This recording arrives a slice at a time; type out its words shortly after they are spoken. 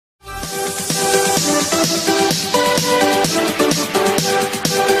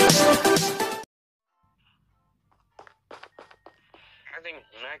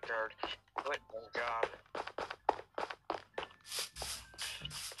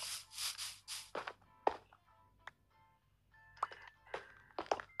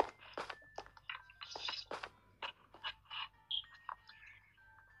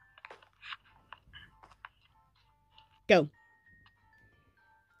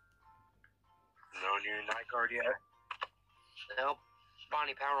on your night guard yet? Nope.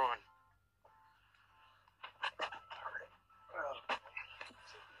 Bonnie, power on.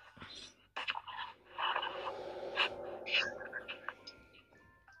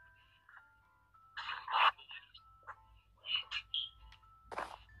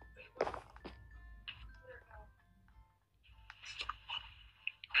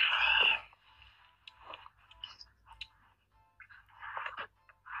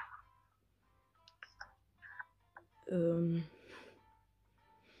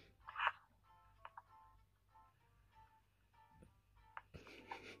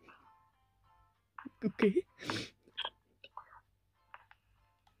 Okay.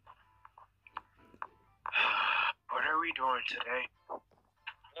 What are we doing today?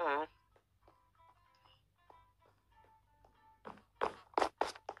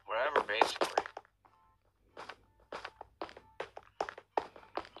 Whatever, basically.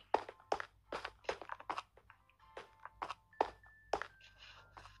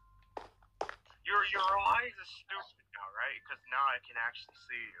 Your eyes are stupid now, right? Because now I can actually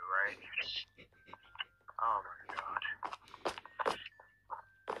see you, right? Oh my god.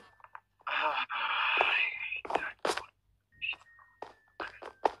 I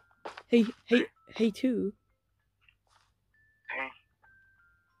hate that. Hey, too. Hey,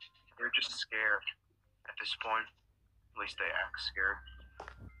 they're just scared at this point. At least they act scared.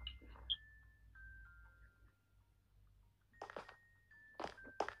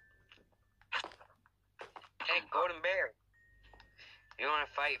 Hey, Golden Bear. You want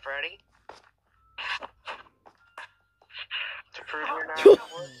to fight Freddy? To prove you're not in the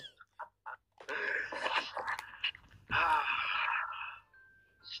woods?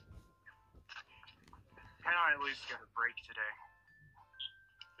 Can I at least get a break today?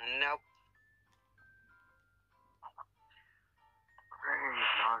 Nope. Great,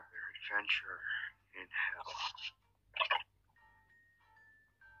 another adventure in hell.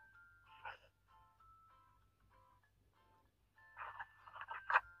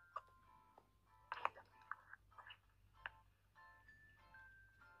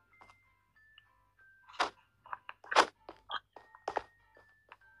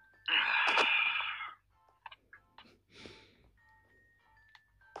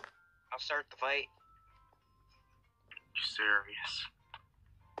 I'll start the fight. You serious?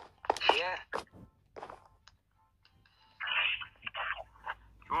 Yeah.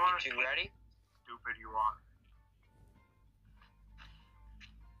 You want You ready? Stupid you are.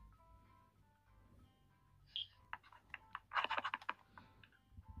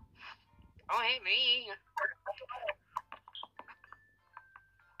 Oh, hey, me.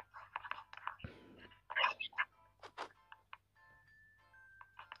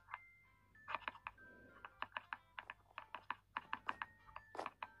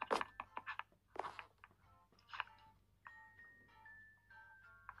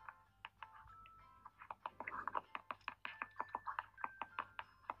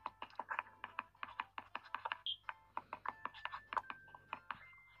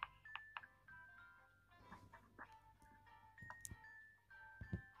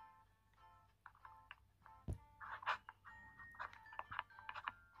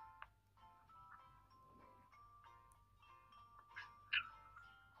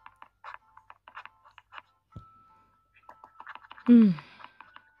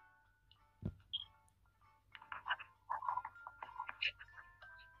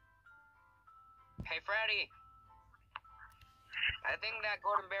 Hey, Freddy. I think that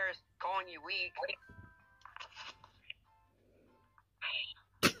Golden Bear is calling you weak.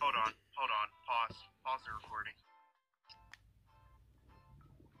 Hold on. Pause the recording.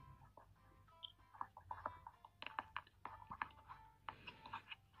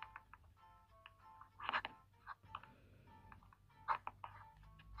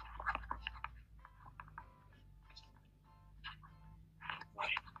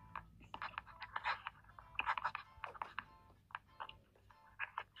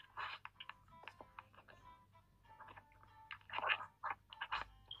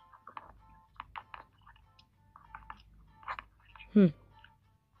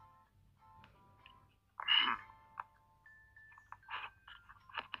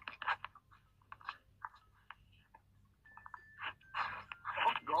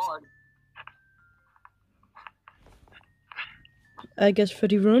 God. I guess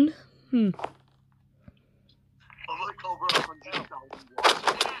Freddy run. I'm like over 100,000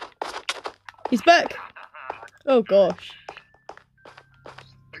 watts. He's back. Oh gosh.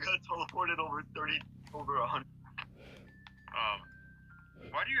 I got teleported over 100.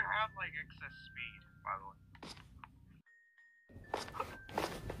 Why do you have like excess speed, by the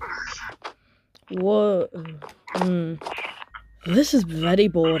way? What? This is very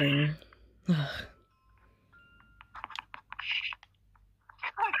boring. Oh,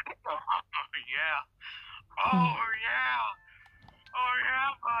 yeah. Oh, yeah. Oh,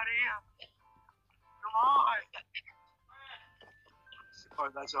 yeah, buddy. Come on. Oh,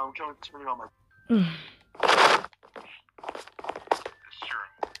 that's I'm turning on my...